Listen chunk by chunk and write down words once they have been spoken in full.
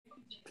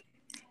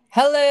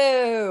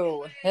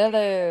Hello.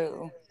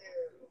 Hello.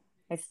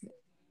 It's-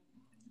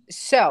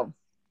 So,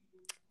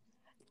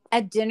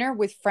 at dinner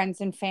with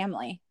friends and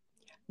family,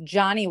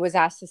 Johnny was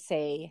asked to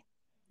say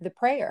the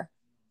prayer.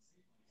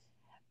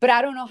 But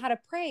I don't know how to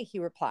pray, he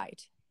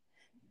replied.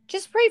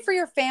 Just pray for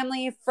your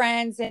family,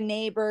 friends, and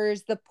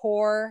neighbors, the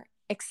poor,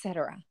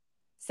 etc.,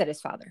 said his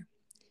father.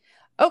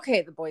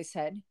 Okay, the boy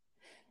said.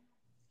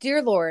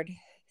 Dear Lord,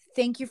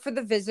 thank you for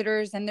the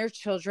visitors and their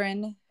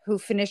children who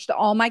finished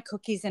all my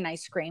cookies and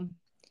ice cream.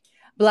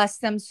 Bless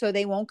them so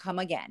they won't come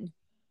again.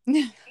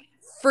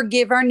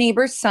 Forgive our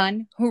neighbor's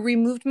son who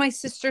removed my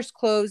sister's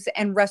clothes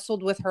and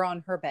wrestled with her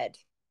on her bed.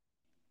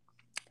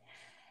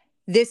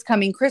 This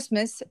coming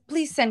Christmas,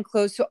 please send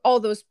clothes to all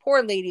those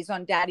poor ladies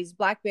on Daddy's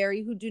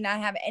Blackberry who do not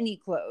have any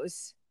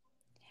clothes.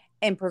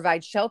 And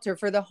provide shelter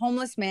for the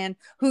homeless man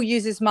who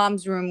uses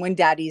mom's room when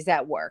Daddy's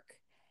at work.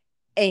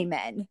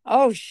 Amen.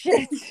 Oh,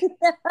 shit.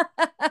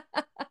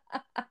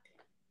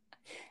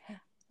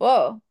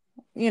 Whoa.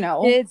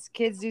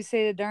 Kids do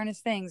say the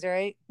darndest things,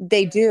 right?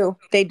 They do.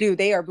 They do.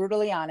 They are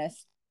brutally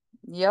honest.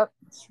 Yep.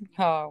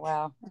 Oh,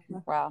 wow.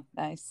 Wow.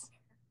 Nice.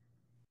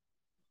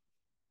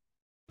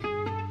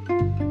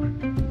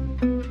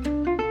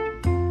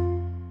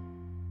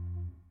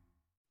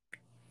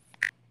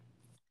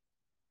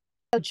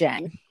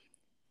 Jen,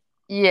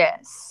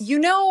 Yes. you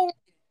know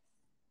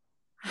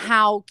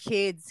how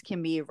kids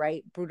can be,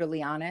 right?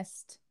 Brutally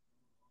honest.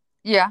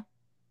 Yeah.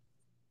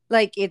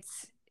 Like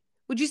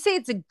would you say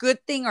it's a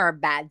good thing or a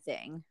bad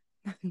thing?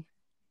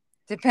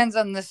 Depends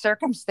on the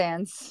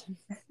circumstance.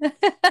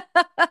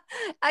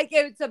 I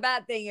guess it's a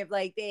bad thing if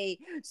like they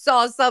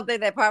saw something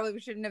that probably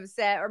shouldn't have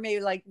said, or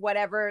maybe like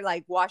whatever,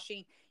 like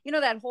washing,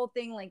 that whole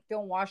thing, like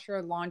don't wash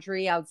your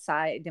laundry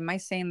outside. Am I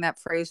saying that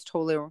phrase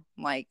totally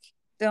like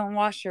Don't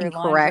wash your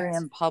laundry incorrect?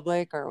 in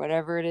public or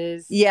whatever it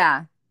is.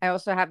 Yeah. I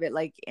also have it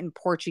like in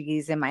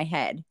Portuguese in my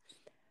head.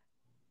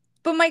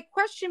 But my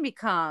question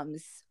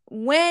becomes,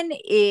 when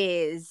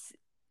is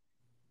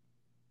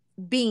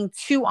being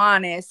too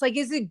honest? Like,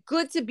 is it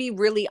good to be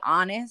really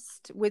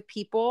honest with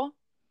people?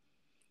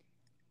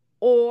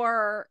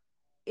 Or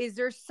is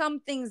there some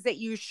things that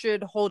you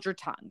should hold your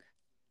tongue?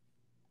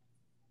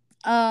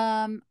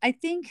 I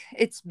think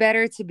it's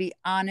better to be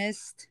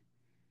honest.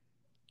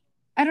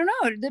 I don't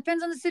know. It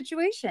depends on the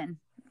situation.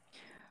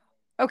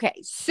 Okay,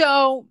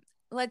 so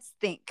let's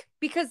think,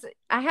 because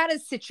I had a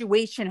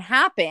situation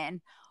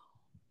happen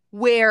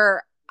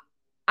where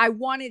I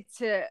wanted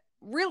to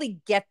really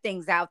get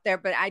things out there,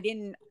 but I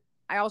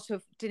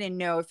also didn't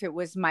know if it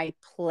was my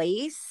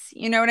place.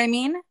 You know what I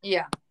mean?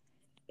 Yeah.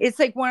 It's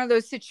like one of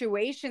those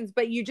situations,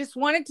 but you just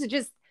wanted to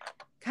just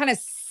kind of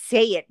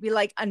say it, be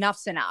like,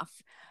 enough's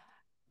enough.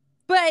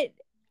 But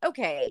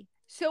okay,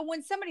 so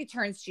when somebody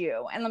turns to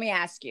you, and let me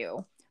ask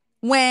you,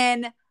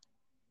 when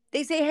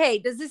they say, hey,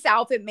 does this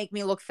outfit make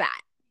me look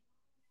fat?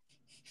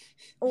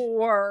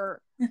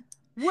 Or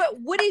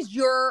what is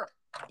your,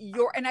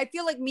 and I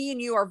feel like me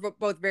and you are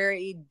both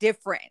very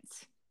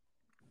different.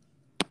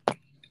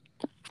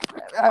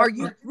 Are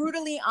you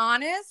brutally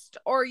honest,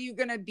 or are you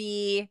going to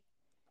be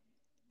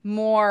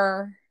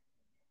more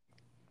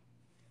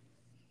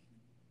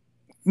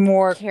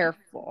more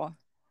careful?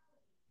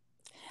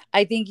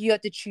 I think you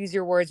have to choose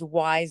your words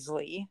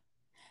wisely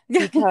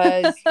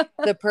because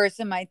the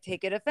person might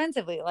take it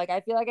offensively. Like,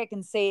 I feel like I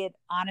can say it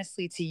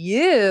honestly to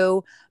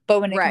you,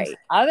 but when it comes to Right.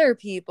 other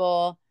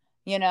people,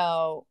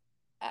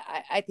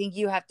 I think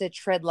you have to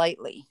tread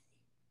lightly.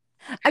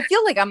 I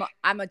feel like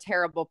I'm a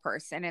terrible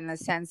person in the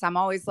sense I'm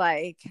always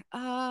like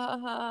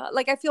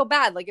I feel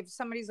bad. Like if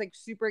somebody's like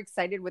super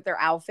excited with their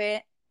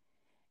outfit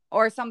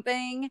or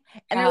something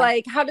and they're Uh,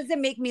 like, how does it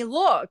make me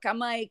look? I'm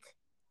like,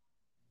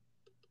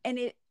 and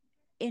it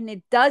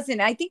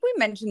doesn't. I think we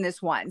mentioned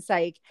this once.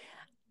 Like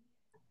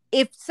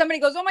if somebody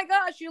goes, oh my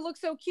gosh, you look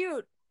so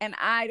cute, and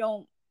I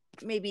don't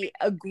maybe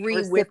agree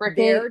with Reciprocate.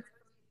 their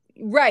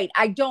right,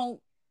 I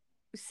don't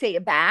say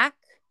it back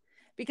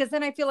because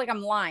then I feel like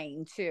I'm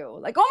lying too.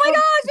 Like, oh my Oh,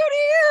 gosh, so do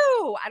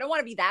you? I don't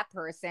want to be that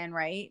person,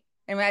 right?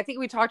 I mean, I think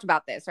we talked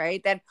about this,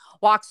 right? That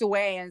walks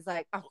away and is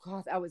like, oh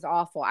God, that was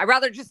awful. I'd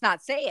rather just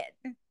not say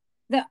it.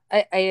 no,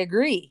 I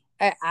agree.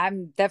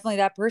 I'm definitely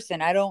that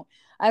person. I don't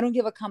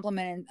give a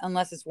compliment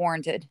unless it's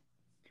warranted.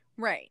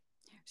 Right.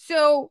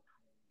 So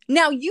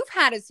now you've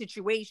had a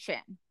situation,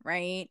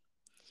 right?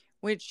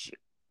 Which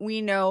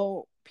we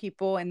know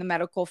people in the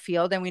medical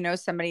field and we know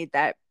somebody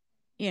that,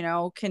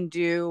 can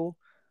do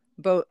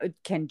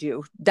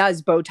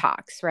does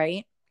Botox,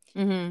 right?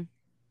 Mm-hmm.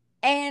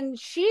 And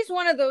she's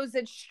one of those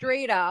that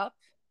straight up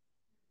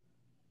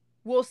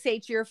will say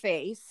to your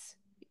face,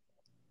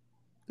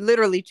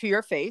 literally to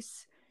your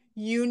face,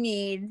 you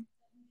need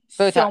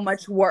so Botox.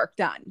 much work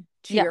done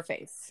to Yeah. your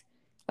face.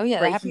 Oh yeah,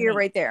 that Right happened to here, me.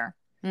 right there.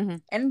 Mm-hmm.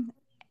 And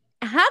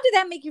how did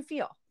that make you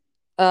feel?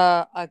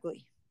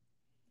 Ugly.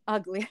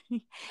 Ugly.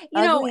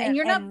 Ugly And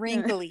you're not and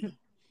wrinkly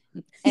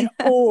and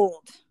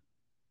old.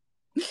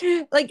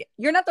 like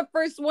you're not the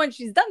first one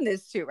she's done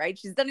this to, right?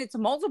 She's done it to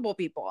multiple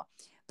people.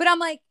 But I'm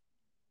like,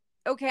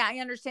 okay, I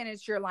understand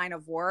it's your line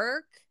of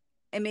work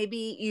and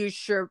maybe you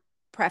should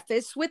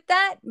preface with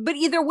that. But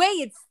either way,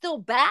 it's still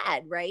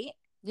bad, right?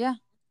 Yeah.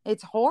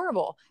 It's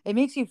horrible. It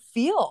makes you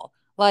feel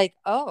like,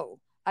 oh,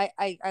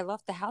 I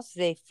left the house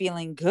today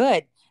feeling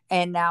good.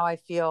 And now I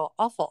feel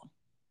awful.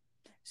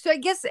 So I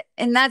guess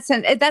in that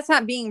sense, that's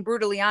not being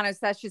brutally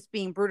honest. That's just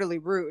being brutally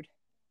rude,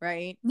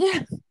 right?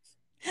 Yeah.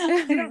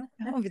 I don't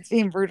know if it's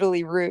being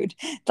brutally rude.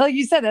 Like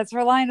you said, that's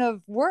her line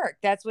of work.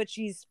 That's what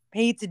she's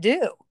paid to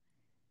do.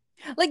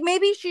 Like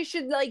maybe she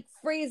should like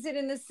phrase it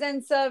in the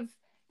sense of,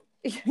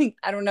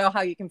 I don't know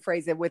how you can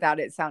phrase it without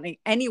it sounding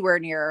anywhere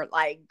near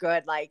like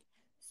good. Like,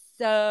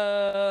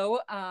 so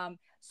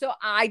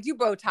I do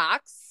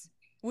Botox.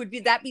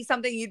 That be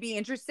something you'd be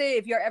interested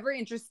if you're ever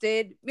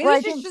interested? Maybe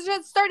Well, she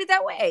should start it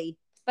that way.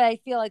 But I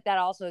feel like that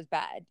also is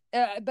bad.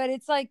 But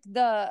it's like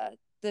the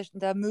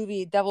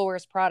movie Devil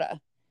Wears Prada,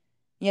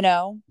 you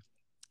know,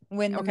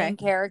 when the main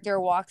character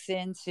walks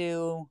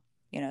into,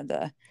 you know,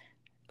 the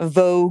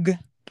Vogue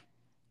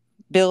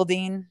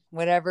building,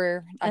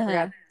 whatever, I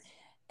forgot.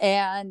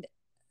 And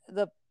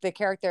the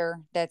character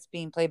that's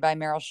being played by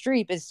Meryl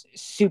Streep is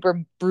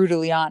super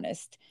brutally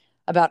honest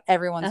about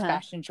everyone's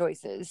fashion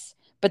choices.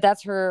 But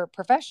that's her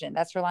profession.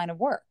 That's her line of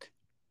work.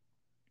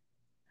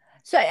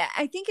 So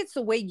I think it's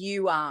the way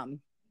you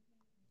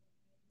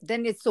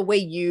then it's the way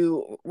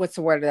you, what's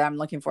the word that I'm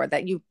looking for,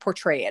 that you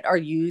portray it or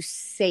you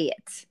say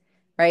it,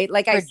 right?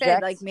 Like project. I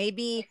said, like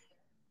maybe,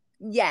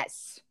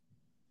 yes.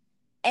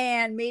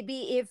 And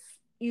maybe if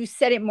you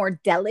said it more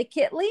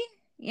delicately,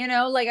 you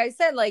know, like I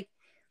said, like,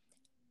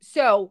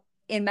 so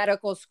in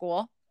medical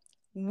school,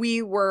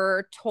 we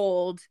were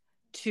told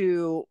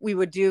we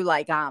would do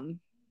like,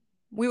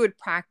 we would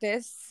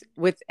practice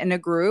within a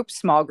group,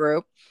 small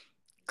group,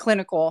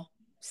 clinical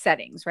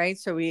settings, right?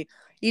 So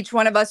each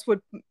one of us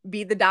would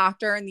be the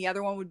doctor and the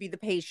other one would be the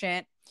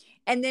patient.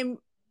 And then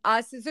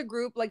us as a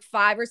group, like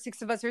 5 or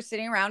 6 of us are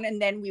sitting around,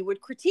 and then we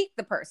would critique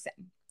the person,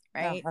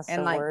 right? Oh, that's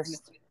and the like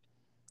worst.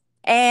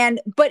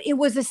 But it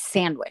was a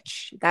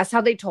sandwich. That's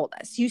how they told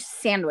us. You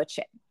sandwich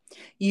it.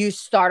 You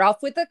start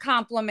off with a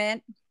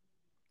compliment,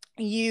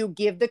 you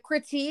give the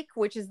critique,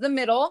 which is the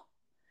middle,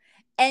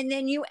 and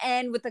then you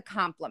end with a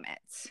compliment.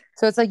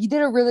 So it's like you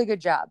did a really good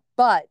job,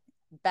 but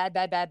bad.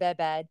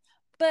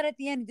 But at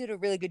the end, you did a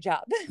really good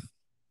job.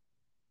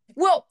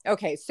 Well,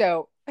 okay.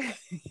 So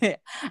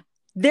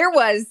there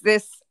was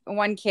this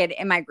one kid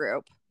in my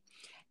group,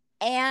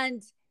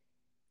 and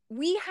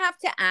we have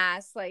to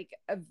ask like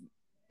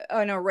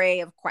an array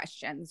of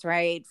questions,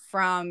 right?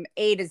 From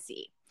A to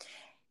Z.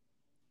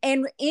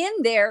 And in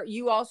there,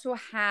 you also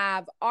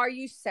have, are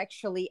you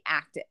sexually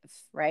active,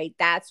 right?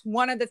 That's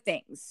one of the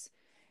things.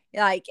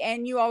 Like,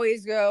 and you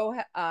always go,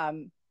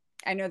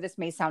 I know this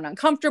may sound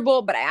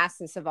uncomfortable, but I ask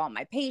this of all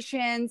my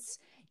patients,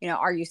 you know,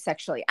 are you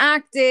sexually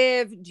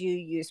active? Do you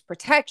use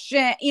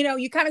protection? You know,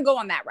 you kind of go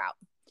on that route.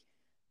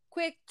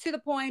 Quick, to the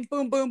point,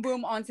 boom, boom,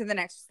 boom, on to the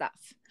next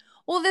stuff.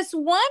 Well, this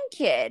one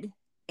kid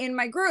in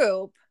my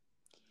group,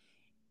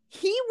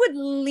 he would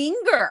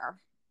linger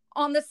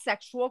on the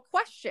sexual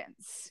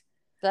questions.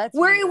 That's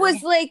where weird. It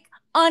was like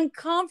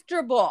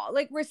uncomfortable.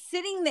 Like we're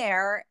sitting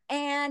there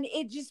and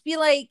it just be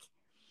like,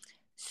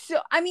 so,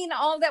 I mean,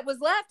 all that was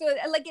left,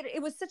 like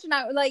it was such an,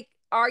 like,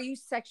 are you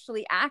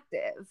sexually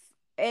active?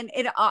 And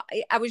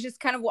I was just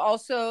kind of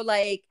also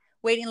like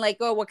waiting, like,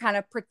 oh, what kind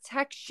of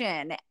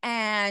protection?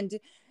 And, you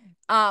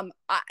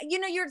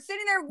know, you're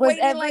sitting there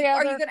waiting, like,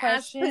 are you going to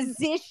ask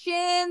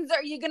positions?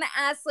 Are you going to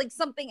ask like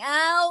something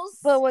else?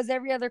 But was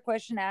every other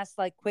question asked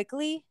like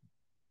quickly?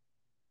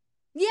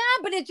 Yeah,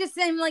 but it just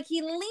seemed like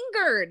he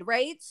lingered,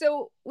 right?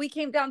 So we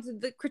came down to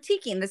the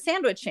critiquing, the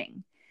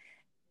sandwiching.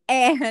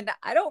 And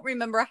I don't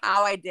remember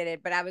how I did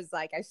it, but I was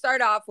like, I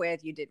start off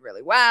with, you did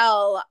really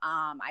well.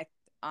 I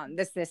on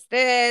this.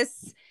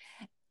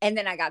 And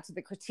then I got to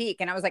the critique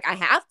and I was like, I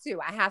have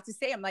to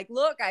say, I'm like,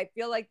 look, I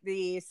feel like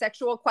the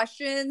sexual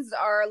questions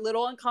are a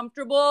little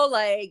uncomfortable.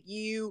 Like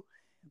you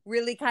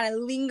really kind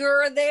of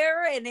linger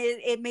there and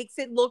it makes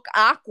it look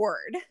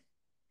awkward.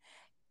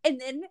 And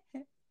then,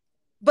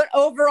 but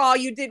overall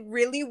you did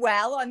really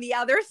well on the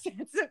other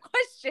sets of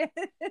questions.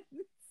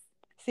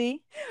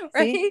 See?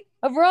 Right? See?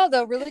 Overall,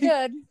 though, really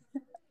good.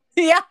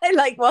 Yeah,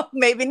 like, well,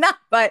 maybe not,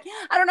 but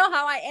I don't know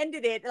how I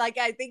ended it. Like,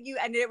 I think you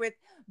ended it with,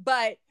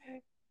 but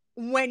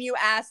when you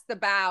asked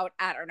about,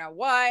 I don't know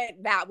what,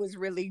 that was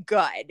really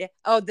good.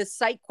 Oh, the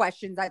psych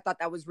questions, I thought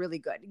that was really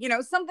good. You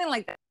know, something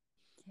like that.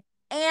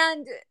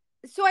 And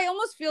so I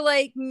almost feel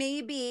like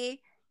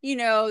maybe, you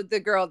know, the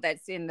girl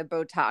that's in the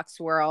Botox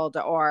world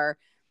or,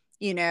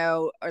 you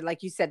know, or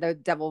like you said, the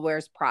Devil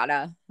Wears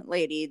Prada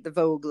lady, the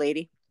Vogue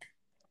lady.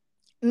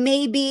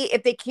 Maybe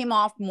if they came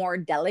off more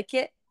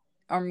delicate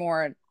or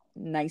more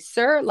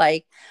nicer,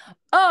 like,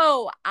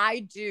 oh,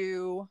 I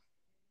do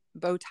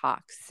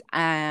Botox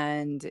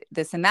and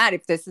this and that.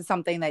 If this is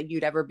something that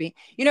you'd ever be,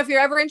 you know, if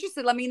you're ever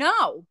interested, let me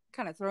know.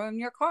 Kind of throw in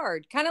your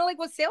card. Kind of like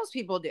what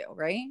salespeople do,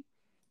 right?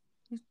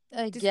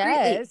 I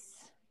guess.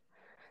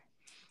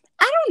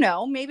 I don't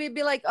know. Maybe it'd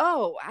be like,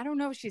 oh, I don't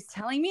know if she's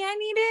telling me I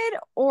need it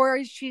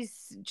or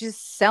she's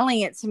just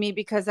selling it to me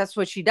because that's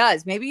what she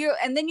does. Maybe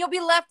and then you'll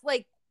be left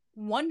like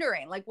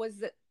wondering, like,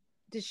 was it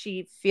does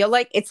she feel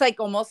like? It's like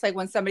almost like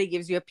when somebody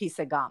gives you a piece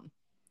of gum,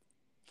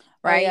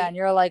 right? Oh, yeah, and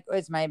you're like,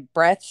 is my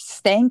breath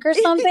stink or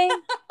something?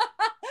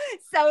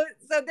 so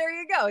there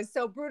you go.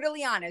 So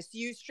brutally honest,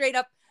 you straight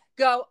up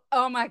go,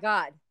 oh my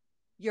God,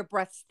 your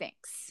breath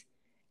stinks.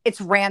 It's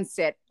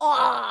rancid.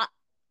 Oh,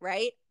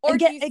 right? Or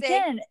again, do you say,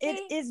 hey?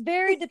 It is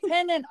very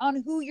dependent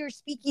on who you're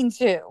speaking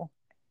to.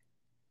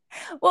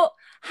 Well,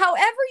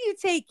 however you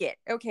take it.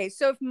 Okay,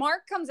 so if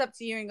Mark comes up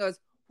to you and goes,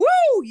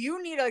 woo,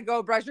 you need to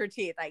go brush your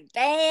teeth. Like,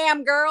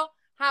 damn, girl,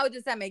 how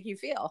does that make you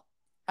feel?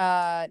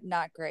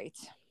 Not great.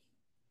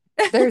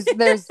 There's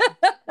it's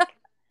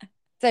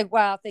like,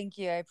 wow, thank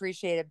you, I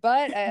appreciate it,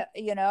 but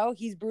you know,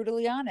 he's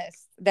brutally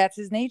honest. That's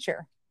his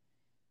nature.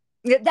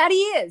 That he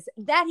is.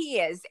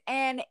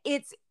 And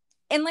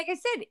like I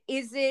said,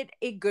 is it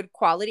a good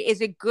quality?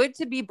 Is it good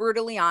to be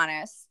brutally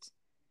honest,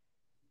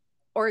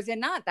 or is it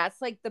not?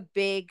 That's like the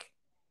big,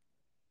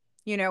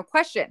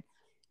 question.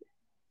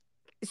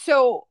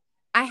 So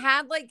I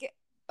had like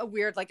a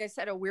weird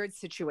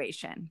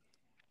situation,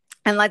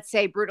 and let's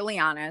say brutally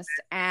honest,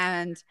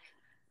 and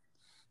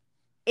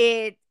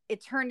it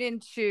turned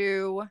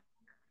into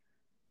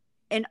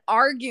a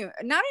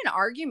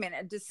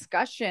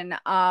discussion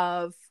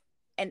of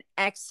an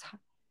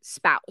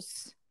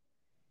ex-spouse.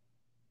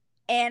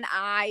 And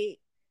I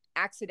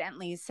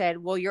accidentally said,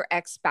 well, your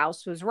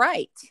ex-spouse was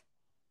right.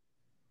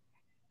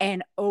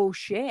 And oh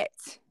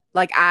shit,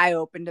 like I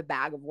opened a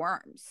bag of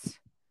worms.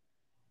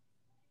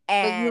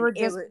 And you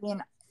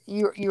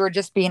were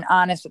just being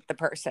honest with the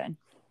person.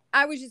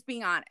 I was just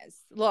being honest.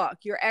 Look,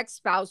 your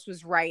ex-spouse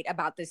was right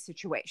about this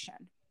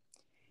situation.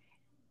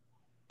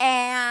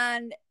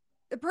 And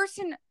the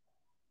person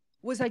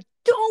was like,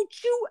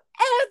 don't you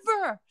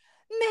ever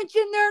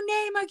mention their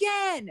name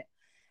again.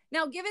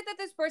 Now, given that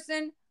this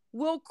person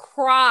will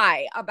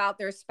cry about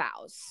their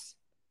spouse,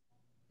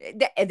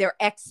 their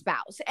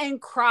ex-spouse, and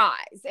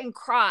cries and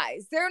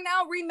cries. They're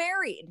now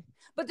remarried,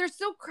 but they're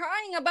still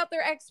crying about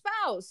their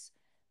ex-spouse.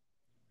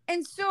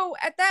 And so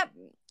at that,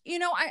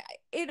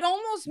 it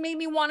almost made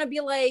me want to be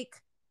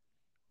like,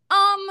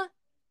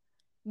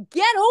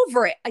 get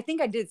over it. I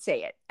think I did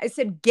say it. I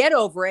said, get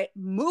over it,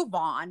 move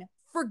on,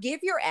 forgive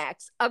your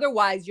ex.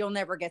 Otherwise, you'll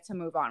never get to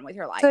move on with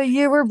your life. So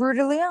you were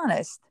brutally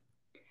honest.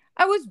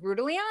 I was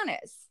brutally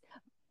honest.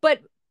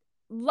 But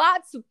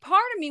lots of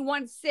part of me,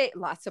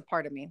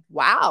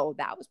 wow,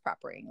 that was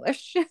proper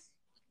English.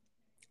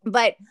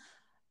 But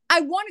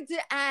I wanted to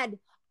add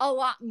a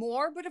lot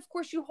more, but of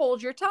course you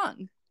hold your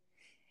tongue.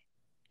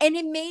 And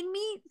it made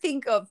me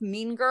think of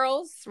Mean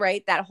Girls,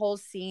 right? That whole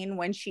scene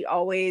when she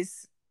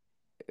always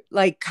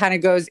like kind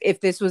of goes,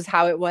 if this was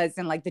how it was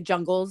in like the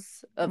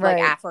jungles of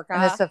like Africa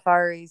and the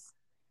safaris.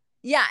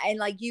 Yeah. And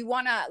like, you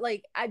want to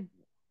like,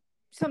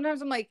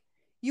 sometimes I'm like,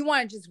 you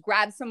want to just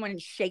grab someone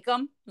and shake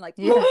them. Like,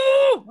 yeah.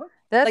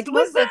 That's like,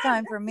 most of the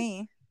time for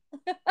me.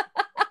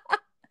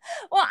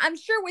 Well, I'm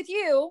sure with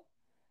you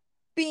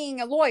being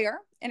a lawyer,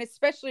 and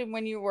especially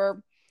when you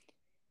were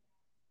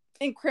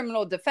in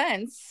criminal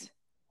defense,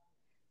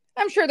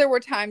 I'm sure there were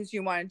times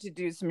you wanted to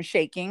do some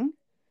shaking.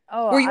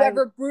 Oh, were you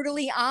ever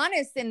brutally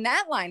honest in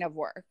that line of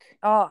work?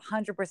 Oh,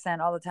 100%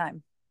 all the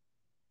time.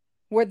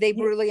 Were they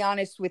brutally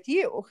honest with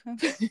you?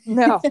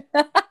 No.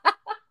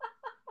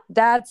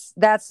 That's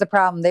the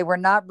problem. They were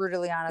not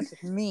brutally honest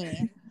with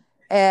me.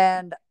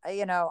 And,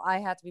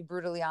 I had to be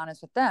brutally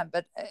honest with them.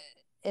 But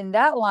in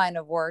that line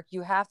of work,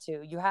 you have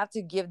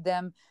to give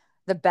them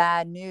the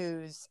bad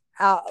news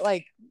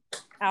outright,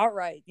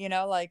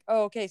 like,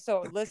 oh, okay,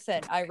 so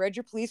listen, I read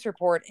your police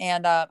report,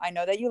 and I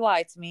know that you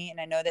lied to me, and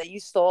I know that you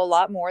stole a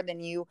lot more than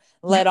you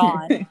let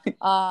on.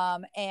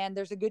 And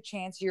there's a good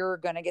chance you're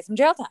going to get some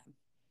jail time.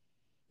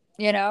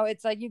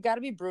 It's like, you got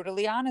to be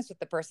brutally honest with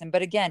the person.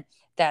 But again,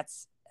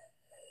 that's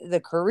the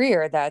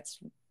career. That's,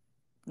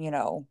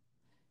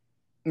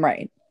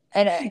 right.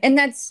 And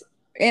that's,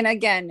 and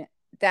again,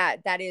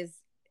 that is,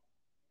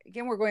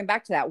 again, we're going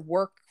back to that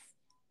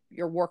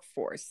your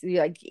workforce,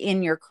 like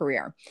in your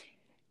career.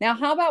 Now,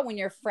 how about when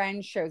your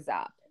friend shows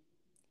up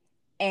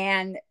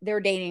and they're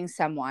dating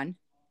someone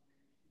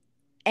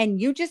and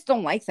you just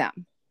don't like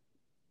them?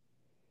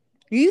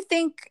 You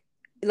think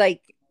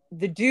like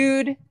the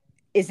dude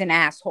is an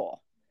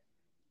asshole,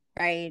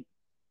 right?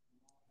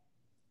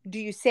 Do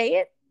you say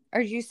it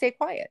or do you stay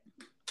quiet?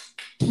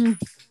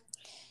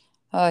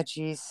 Oh,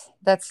 geez.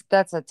 That's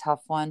a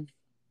tough one.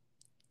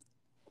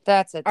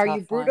 Are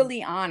you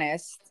brutally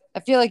honest? I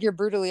feel like you're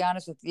brutally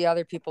honest with the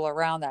other people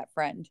around that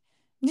friend.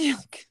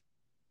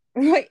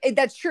 Right.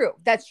 That's true.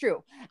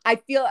 I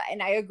feel,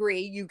 and I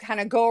agree, you kind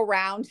of go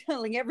around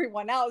telling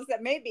everyone else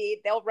that maybe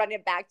they'll run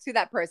it back to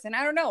that person.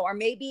 I don't know. Or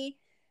maybe,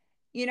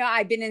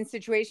 I've been in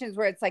situations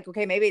where it's like,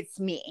 okay, maybe it's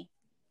me.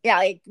 Yeah.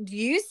 Like, do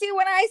you see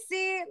what I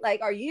see?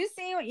 Like, are you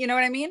seeing what, you know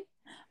what I mean?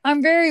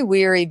 I'm very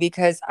weary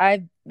because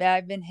I've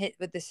been hit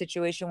with this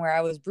situation where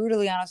I was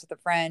brutally honest with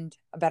a friend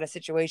about a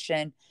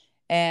situation,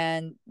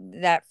 and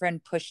that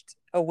friend pushed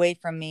away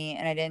from me,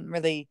 and I didn't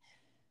really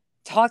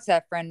talk to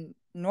that friend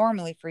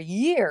normally for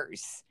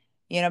years,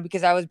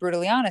 because I was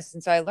brutally honest.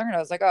 And so I learned, I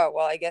was like, oh,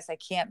 well, I guess I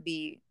can't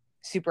be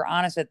super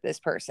honest with this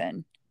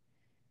person.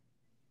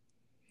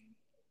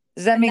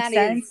 Does that And make that is,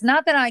 sense?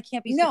 Not that I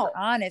can't be super no,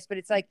 honest, but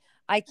it's like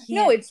I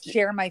no, can't it's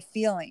share my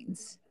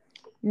feelings.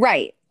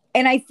 right.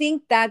 And I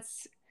think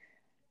that's,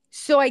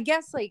 so I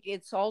guess like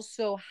it's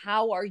also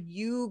how are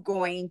you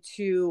going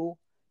to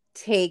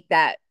take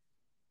that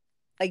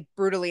like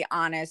brutally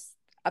honest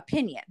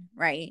opinion,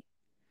 right?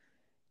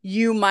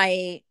 You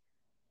might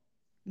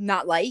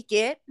not like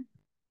it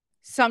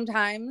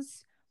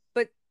sometimes,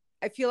 but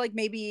I feel like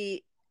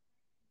maybe,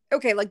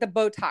 okay, like the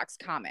Botox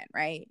comment,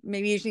 right?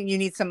 Maybe you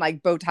need some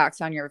like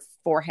Botox on your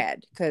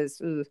forehead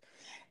because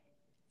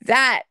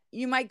that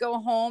you might go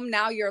home.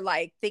 Now you're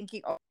like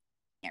thinking, oh,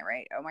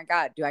 right? Oh my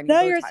God, do I need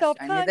Now you're Botox?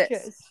 Do I need this?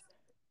 self-conscious.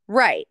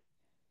 Right.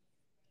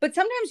 But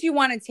sometimes you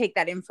want to take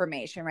that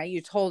information, right?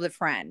 You told a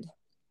friend,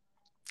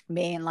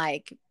 being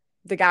like,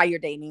 the guy you're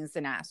dating is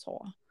an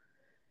asshole.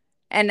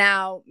 And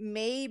now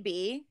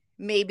maybe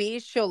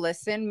she'll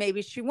listen,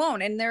 maybe she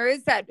won't. And there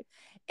is that.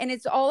 And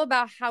it's all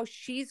about how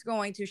she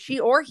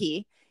or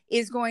he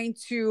is going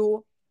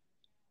to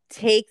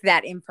take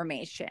that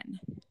information.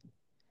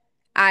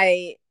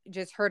 I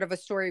just heard of a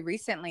story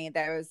recently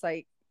that was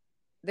like,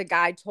 the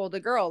guy told the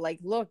girl, like,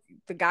 look,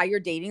 the guy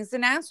you're dating is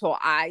an asshole.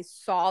 I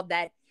saw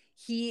that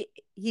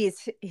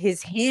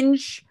his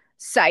Hinge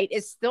site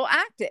is still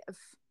active.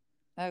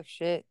 Oh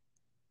shit.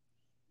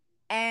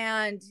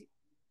 And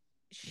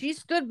she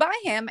stood by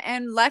him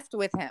and left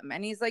with him.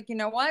 And he's like, you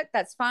know what?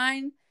 That's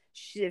fine.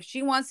 If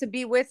she wants to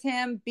be with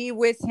him, be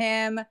with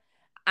him.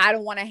 I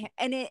don't want to.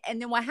 And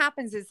then what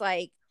happens is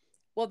like,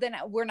 well, then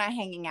we're not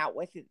hanging out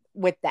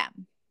with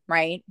them,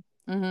 right?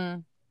 Mm-hmm.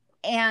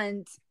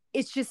 And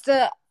it's just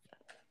a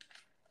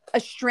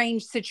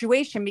strange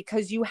situation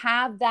because you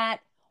have that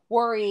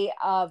worry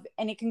of,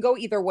 and it can go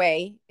either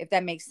way, if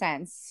that makes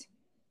sense.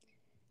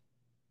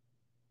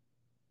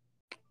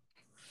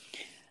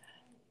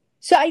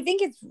 So I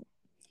think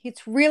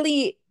it's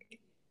really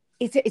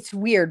it's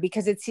weird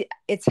because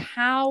it's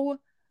how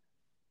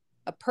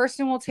a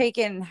person will take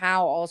it and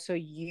how also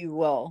you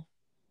will,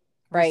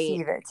 right?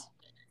 Receive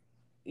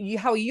it.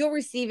 How you'll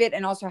receive it,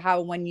 and also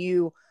how when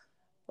you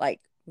like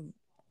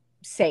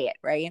say it,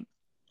 right?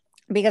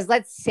 Because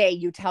let's say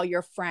you tell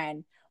your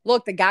friend,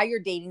 look, the guy you're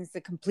dating is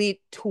the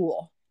complete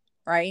tool,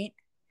 right?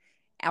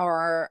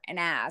 Or an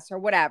ass or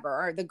whatever,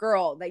 or the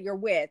girl that you're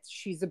with,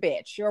 she's a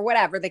bitch, or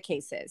whatever the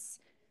case is.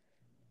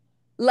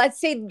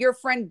 Let's say your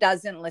friend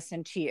doesn't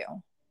listen to you.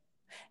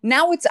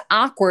 Now it's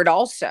awkward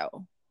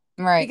also,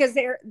 Right. because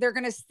they're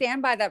going to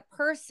stand by that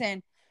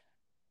person.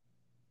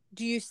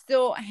 Do you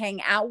still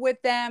hang out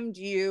with them?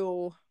 Do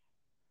you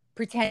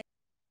pretend,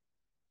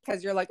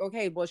 because you're like,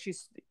 okay, well,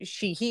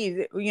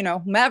 he,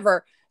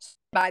 whomever,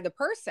 by the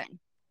person,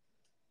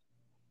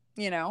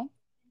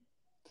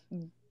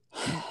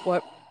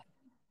 what?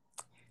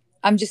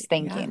 I'm just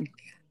thinking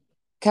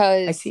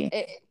because See.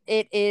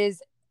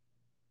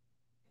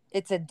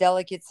 It's a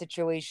delicate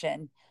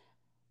situation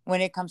when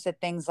it comes to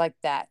things like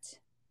that.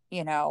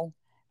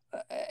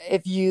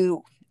 If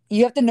you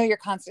have to know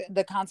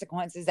the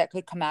consequences that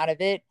could come out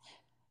of it.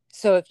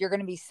 So if you're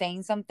going to be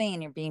saying something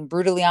and you're being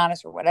brutally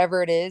honest or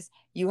whatever it is,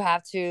 you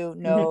have to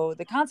know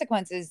the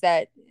consequences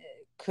that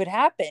could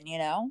happen,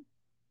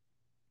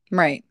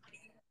 Right.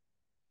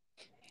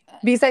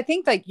 Because I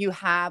think like you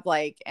have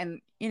like,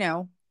 and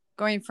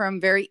going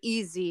from very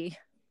easy,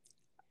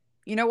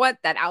 you know what,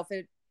 that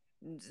outfit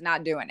is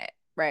not doing it,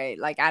 right?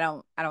 Like I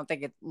don't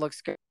think it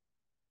looks good,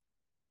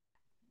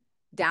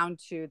 down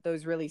to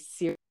those really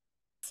serious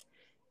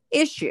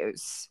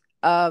issues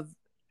of,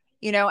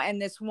 and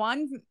this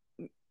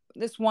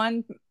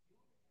one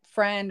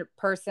friend,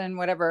 person,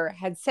 whatever,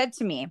 had said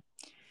to me,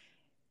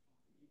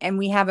 and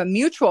we have a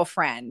mutual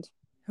friend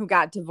who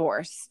got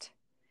divorced.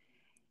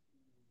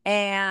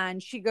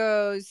 And she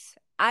goes,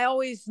 I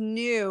always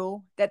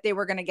knew that they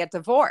were going to get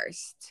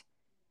divorced.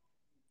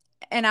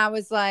 And I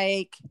was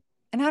like,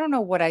 and I don't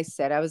know what I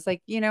said. I was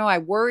like, I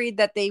worried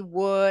that they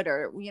would,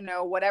 or,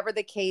 whatever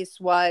the case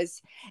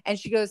was. And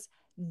she goes,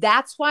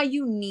 that's why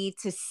you need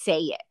to say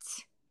it.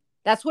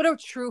 That's what a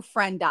true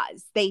friend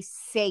does. They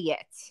say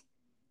it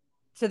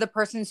to the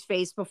person's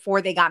face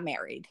before they got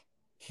married.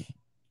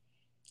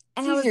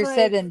 And it's easier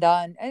said than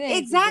done. I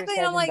think exactly.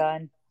 And I'm like,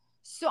 done.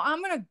 So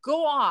I'm going to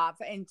go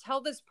off and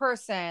tell this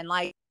person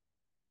like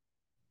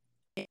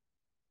a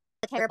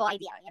terrible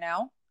idea,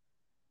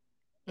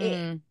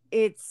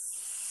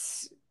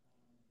 it's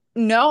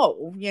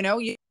no, you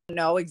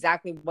know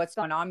exactly what's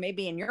going on.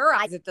 Maybe in your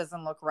eyes it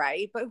doesn't look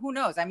right, but who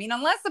knows? I mean,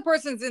 unless the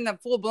person's in a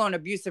full-blown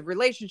abusive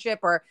relationship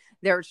or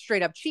they're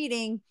straight up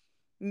cheating,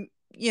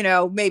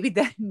 maybe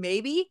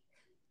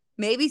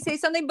say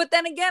something. But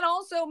then again,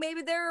 also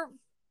maybe they're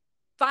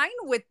fine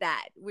with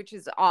that, which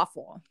is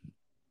awful.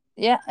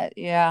 Yeah.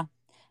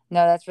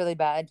 No, that's really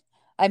bad.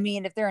 I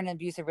mean, if they're in an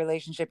abusive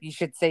relationship, you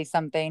should say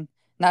something,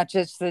 not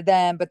just to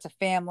them, but to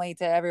family,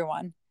 to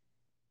everyone.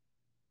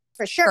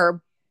 For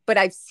sure. But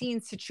I've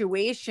seen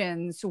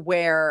situations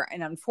where,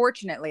 and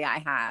unfortunately I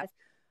have,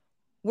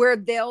 where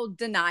they'll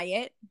deny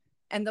it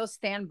and they'll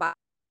stand by,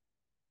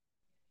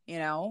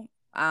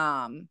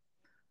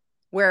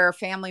 where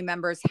family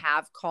members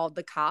have called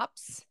the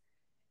cops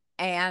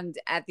And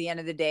at the end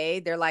of the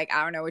day, they're like,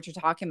 I don't know what you're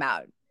talking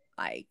about.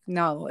 Like,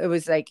 no, it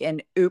was like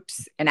an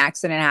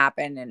accident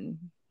happened and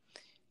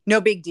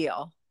no big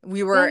deal.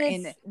 We were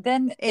in it's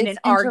an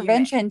argument.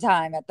 intervention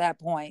time at that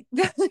point. And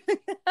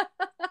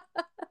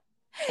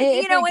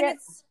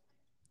it's,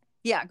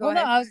 yeah, go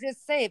ahead. No, I was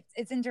just saying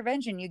it's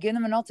intervention. You give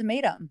them an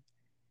ultimatum.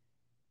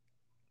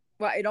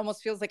 Well, it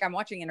almost feels like I'm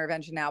watching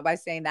Intervention now by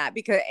saying that,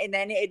 because, and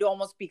then it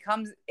almost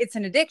becomes, it's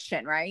an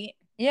addiction, right?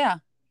 Yeah.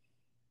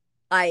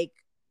 Like,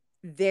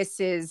 this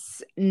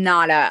is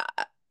not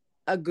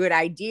a good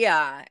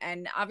idea.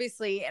 And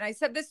obviously, and I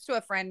said this to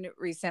a friend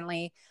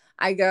recently,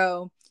 I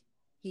go,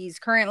 he's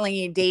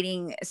currently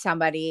dating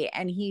somebody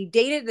and he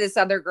dated this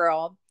other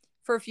girl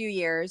for a few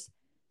years.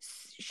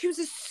 She was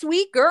a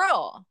sweet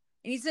girl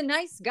and he's a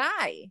nice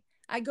guy.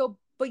 I go,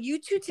 but you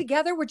two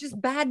together were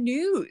just bad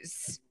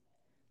news.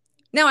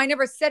 Now, I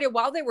never said it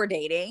while they were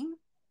dating,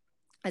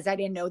 as I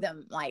didn't know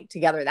them like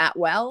together that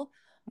well.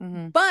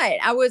 Mm-hmm. But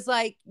I was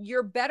like,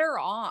 you're better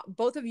off.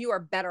 Both of you are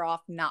better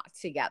off not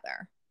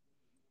together.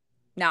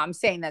 Now, I'm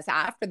saying this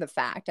after the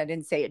fact. I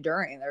didn't say it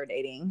during their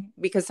dating,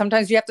 because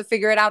sometimes you have to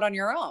figure it out on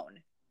your own.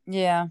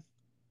 Yeah.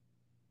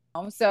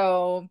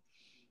 So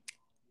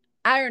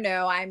I don't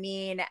know. I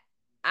mean,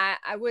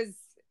 I was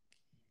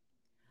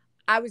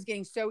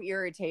getting so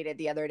irritated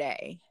the other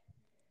day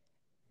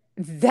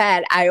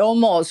that I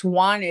almost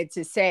wanted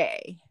to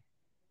say,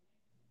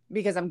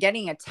 because I'm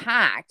getting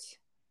attacked,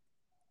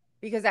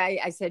 because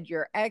I said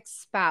your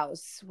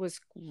ex-spouse was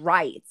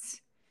right.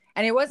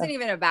 And it wasn't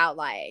even about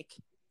like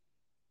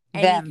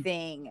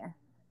anything. Them.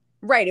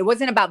 Right. It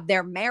wasn't about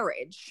their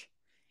marriage.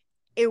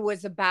 It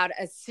was about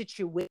a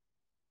situation.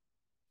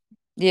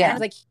 Yeah. And I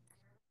was like,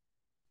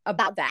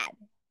 about that.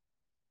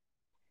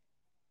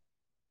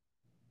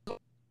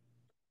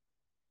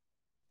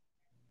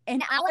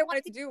 And all I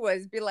wanted to do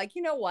was be like,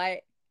 you know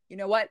what?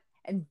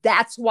 And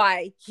that's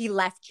why he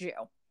left you.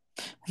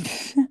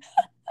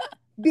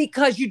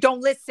 Because you don't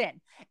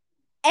listen.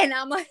 And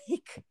I'm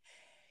like,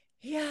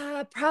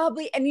 yeah,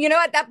 probably. And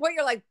at that point,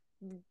 you're like,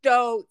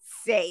 don't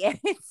say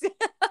it.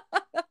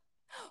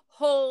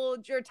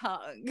 Hold your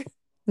tongue.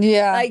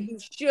 Yeah. Like, you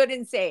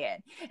shouldn't say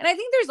it. And I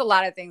think there's a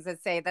lot of things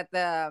that say that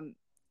that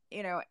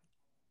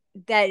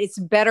it's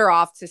better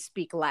off to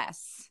speak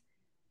less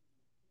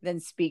than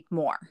speak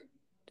more.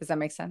 Does that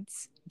make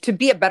sense? To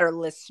be a better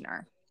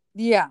listener.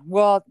 Yeah.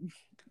 Well,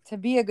 to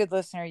be a good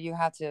listener, you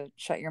have to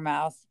shut your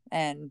mouth.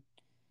 And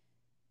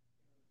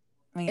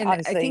I mean,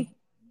 obviously,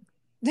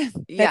 that's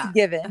a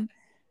given.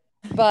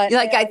 But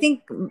I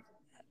think,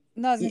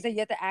 no, I was gonna say, you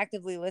have to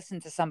actively listen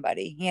to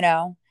somebody,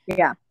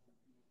 Yeah.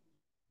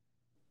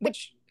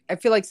 Which I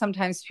feel like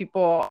sometimes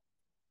people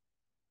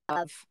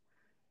have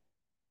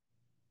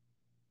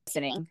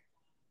listening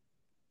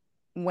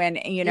when,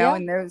 and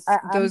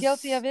I'm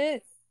guilty of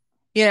it.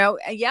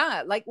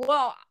 Yeah. Like,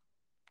 well,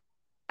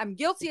 I'm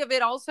guilty of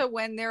it also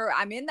when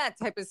I'm in that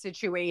type of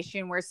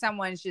situation where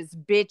someone's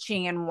just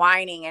bitching and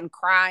whining and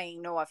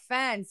crying, no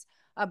offense,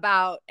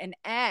 about an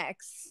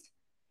ex.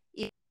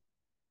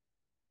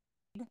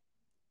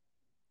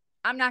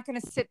 I'm not going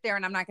to sit there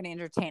and I'm not going to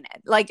entertain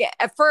it. Like,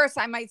 at first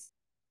I might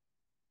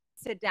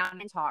sit down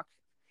and talk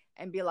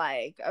and be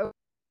like, oh,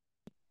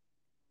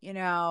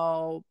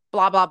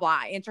 blah, blah,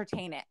 blah,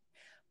 entertain it.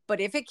 But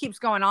if it keeps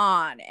going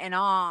on and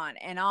on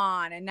and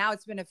on, and now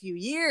it's been a few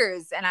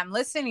years and I'm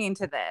listening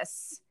to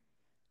this,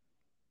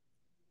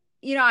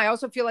 I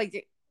also feel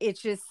like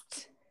it's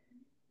just,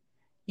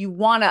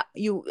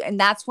 and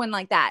that's when,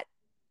 like, that,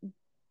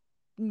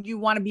 you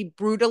want to be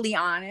brutally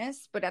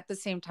honest, but at the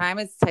same time,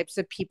 it's types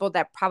of people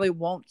that probably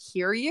won't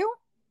hear you.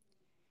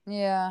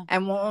 Yeah.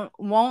 And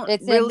won't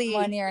it's really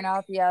in one ear and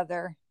out the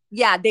other.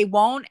 Yeah, they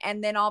won't.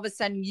 And then all of a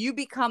sudden you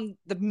become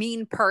the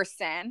mean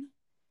person.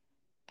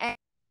 And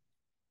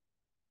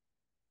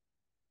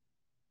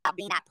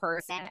be that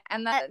person.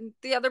 And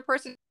the other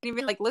person didn't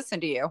even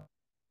listen to you.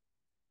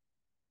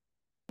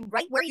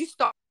 Right where you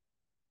start.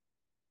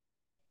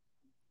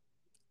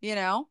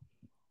 Yeah.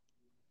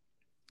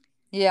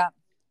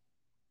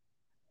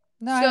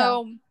 No,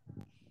 so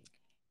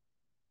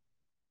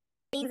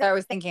things I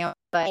was thinking of,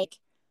 like,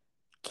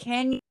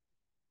 can you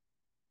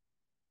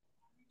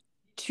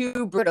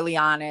too brutally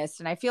honest?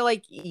 And I feel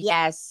like,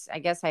 yes, I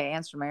guess I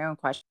answered my own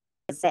question.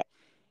 It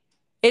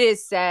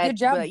is said. Good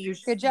job.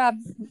 Good job.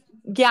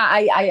 Yeah,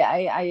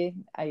 I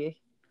I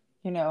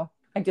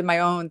did my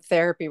own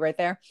therapy right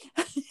there.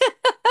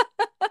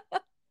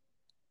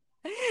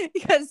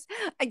 Because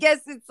I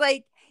guess it's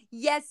like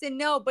yes and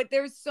no, but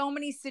there's so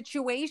many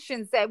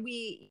situations that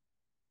we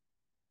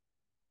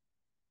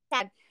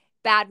had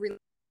bad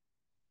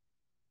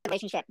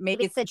relationship.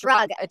 Maybe it's a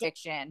drug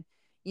addiction.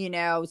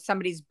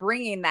 Somebody's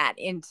bringing that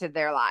into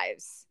their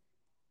lives.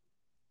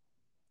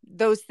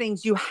 Those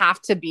things you have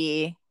to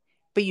be,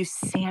 but you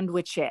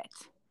sandwich it,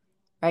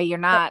 right? You're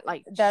not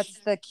like, that's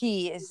the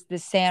key, is the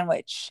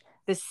sandwich.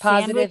 The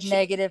positive,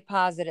 negative,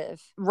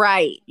 positive.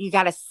 Right. You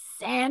got to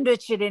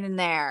sandwich it in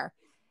there.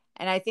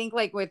 And I think,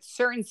 like, with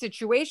certain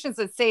situations,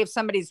 let's say if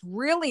somebody's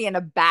really in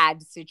a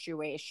bad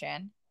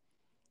situation,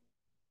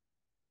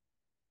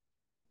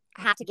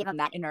 have to give them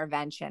that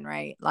intervention,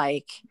 right?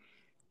 Like,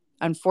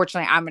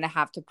 unfortunately, I'm going to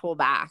have to pull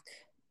back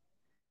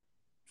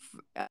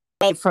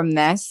from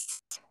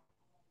this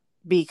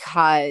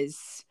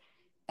because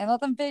and let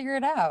them figure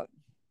it out.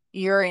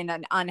 You're in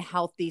an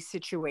unhealthy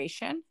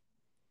situation.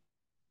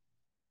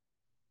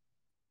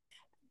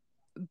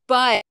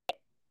 But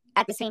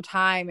at the same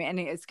time, and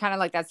it's kind of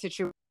like that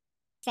situation,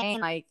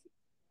 like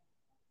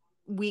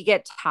we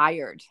get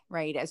tired,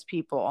 right? As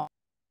people,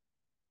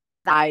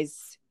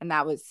 guys, and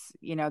that was,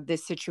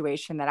 this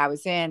situation that I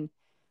was in,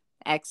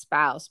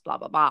 ex-spouse, blah,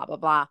 blah, blah, blah,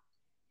 blah.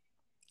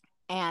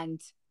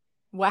 And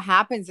what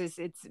happens is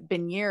it's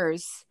been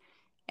years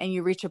and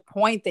you reach a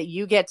point that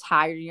you get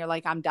tired and you're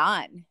like, I'm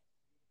done.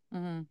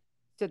 Mm-hmm.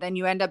 So then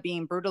you end up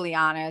being brutally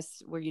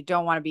honest where you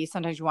don't want to be.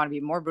 Sometimes you want to be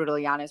more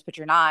brutally honest, but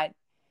you're not.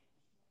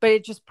 But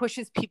it just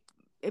pushes people,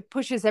 it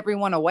pushes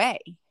everyone away.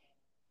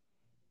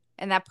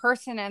 And that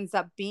person ends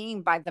up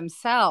being by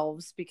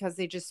themselves because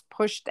they just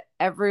pushed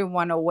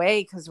everyone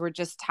away because we're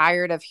just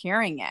tired of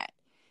hearing it.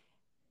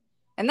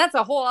 And that's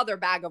a whole other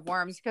bag of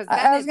worms. Because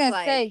I was going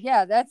to say,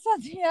 yeah, that's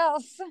something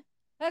else.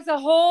 That's a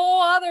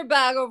whole other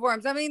bag of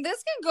worms. I mean,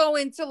 this can go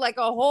into like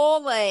a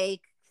whole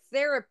like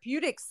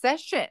therapeutic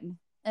session.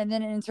 And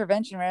then an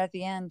intervention right at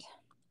the end.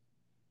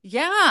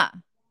 Yeah.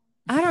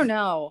 I don't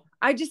know.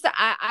 I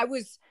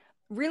was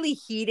really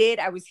heated.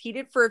 I was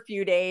heated for a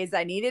few days.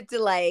 I needed to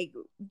like,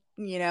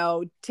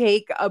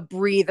 take a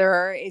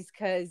breather is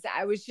because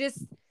I was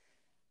just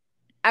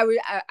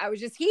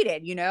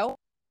heated,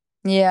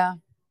 Yeah.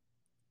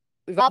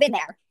 We've all been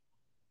there.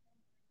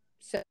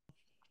 So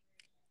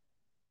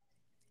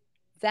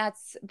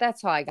that's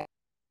how I got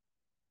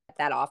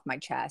that off my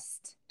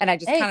chest. And I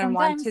just kind of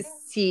want to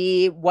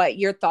see what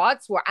your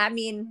thoughts were. I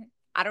mean,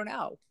 I don't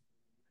know.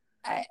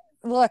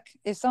 Look,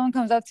 if someone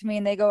comes up to me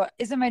and they go,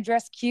 isn't my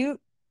dress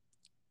cute?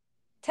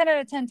 10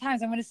 out of 10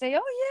 times I'm going to say,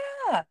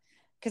 oh yeah.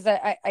 Because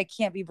I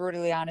can't be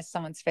brutally honest in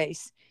someone's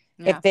face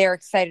if they're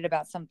excited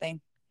about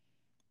something.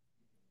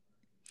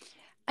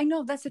 I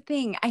know, that's the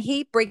thing. I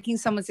hate breaking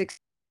someone's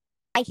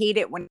I hate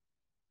it when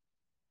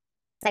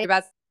excited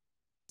about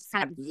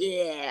kind of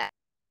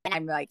and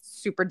I'm like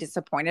super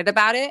disappointed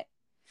about it.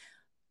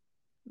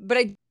 But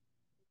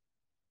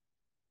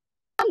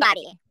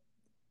somebody,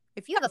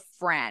 if you have a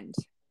friend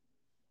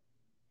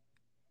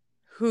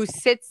who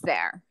sits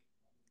there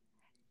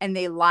and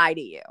they lie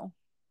to you,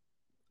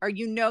 or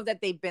that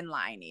they've been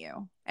lying to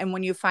you, and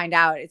when you find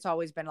out it's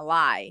always been a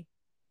lie,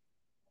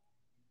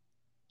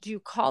 do you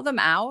call them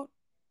out?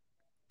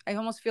 I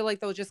almost feel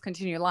like they'll just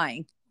continue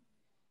lying.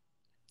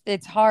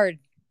 It's hard.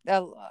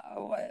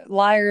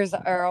 Liars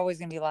are always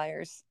going to be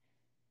liars.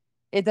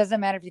 It doesn't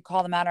matter if you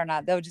call them out or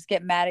not. They'll just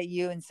get mad at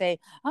you and say,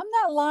 I'm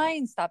not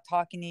lying. Stop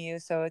talking to you.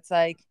 So it's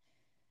like,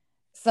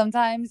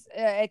 sometimes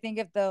I think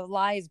if the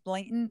lie is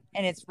blatant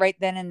and it's right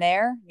then and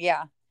there,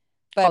 yeah.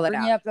 But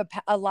bringing up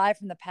a lie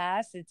from the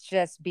past, it's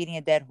just beating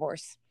a dead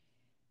horse.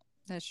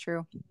 That's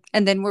true.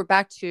 And then we're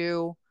back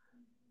to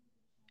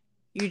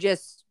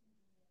this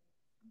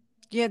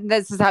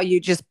is how you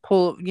just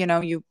pull,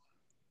 you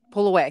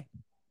pull away,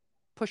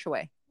 push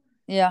away.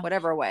 Yeah.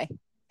 Whatever way.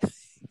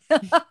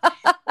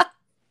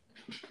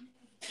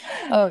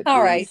 Oh,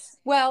 all right.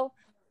 Well,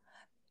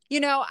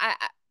 I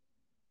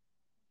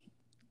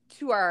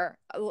to our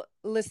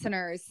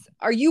listeners,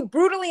 are you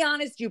brutally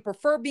honest?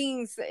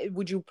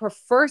 Would you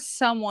prefer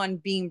someone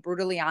being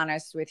brutally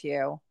honest with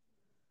you?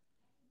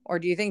 Or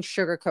do you think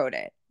sugarcoat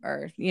it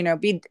or,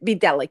 be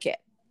delicate?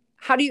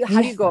 How do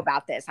you go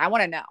about this? I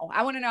want to know.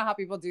 I want to know how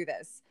people do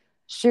this.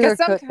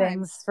 Sugarcoat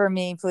things for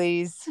me,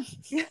 please.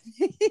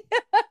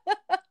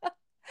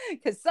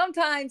 Because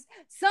sometimes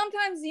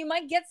you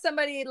might get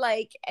somebody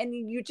like, and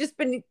you've just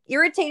been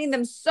irritating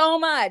them so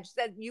much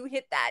that you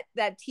hit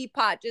that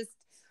teapot just,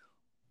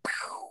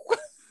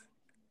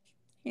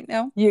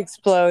 you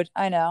explode.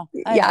 I know.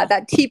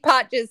 That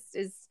teapot just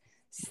is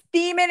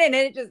steaming and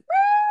it just,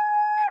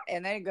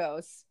 and then it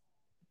goes.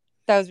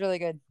 That was really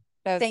good.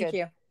 That was Thank good.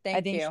 you.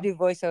 I think you should do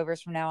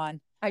voiceovers from now on.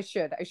 I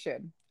should.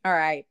 All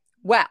right.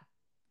 Well,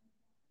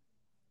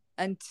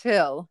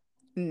 until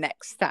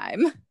next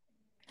time.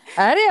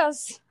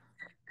 Adios.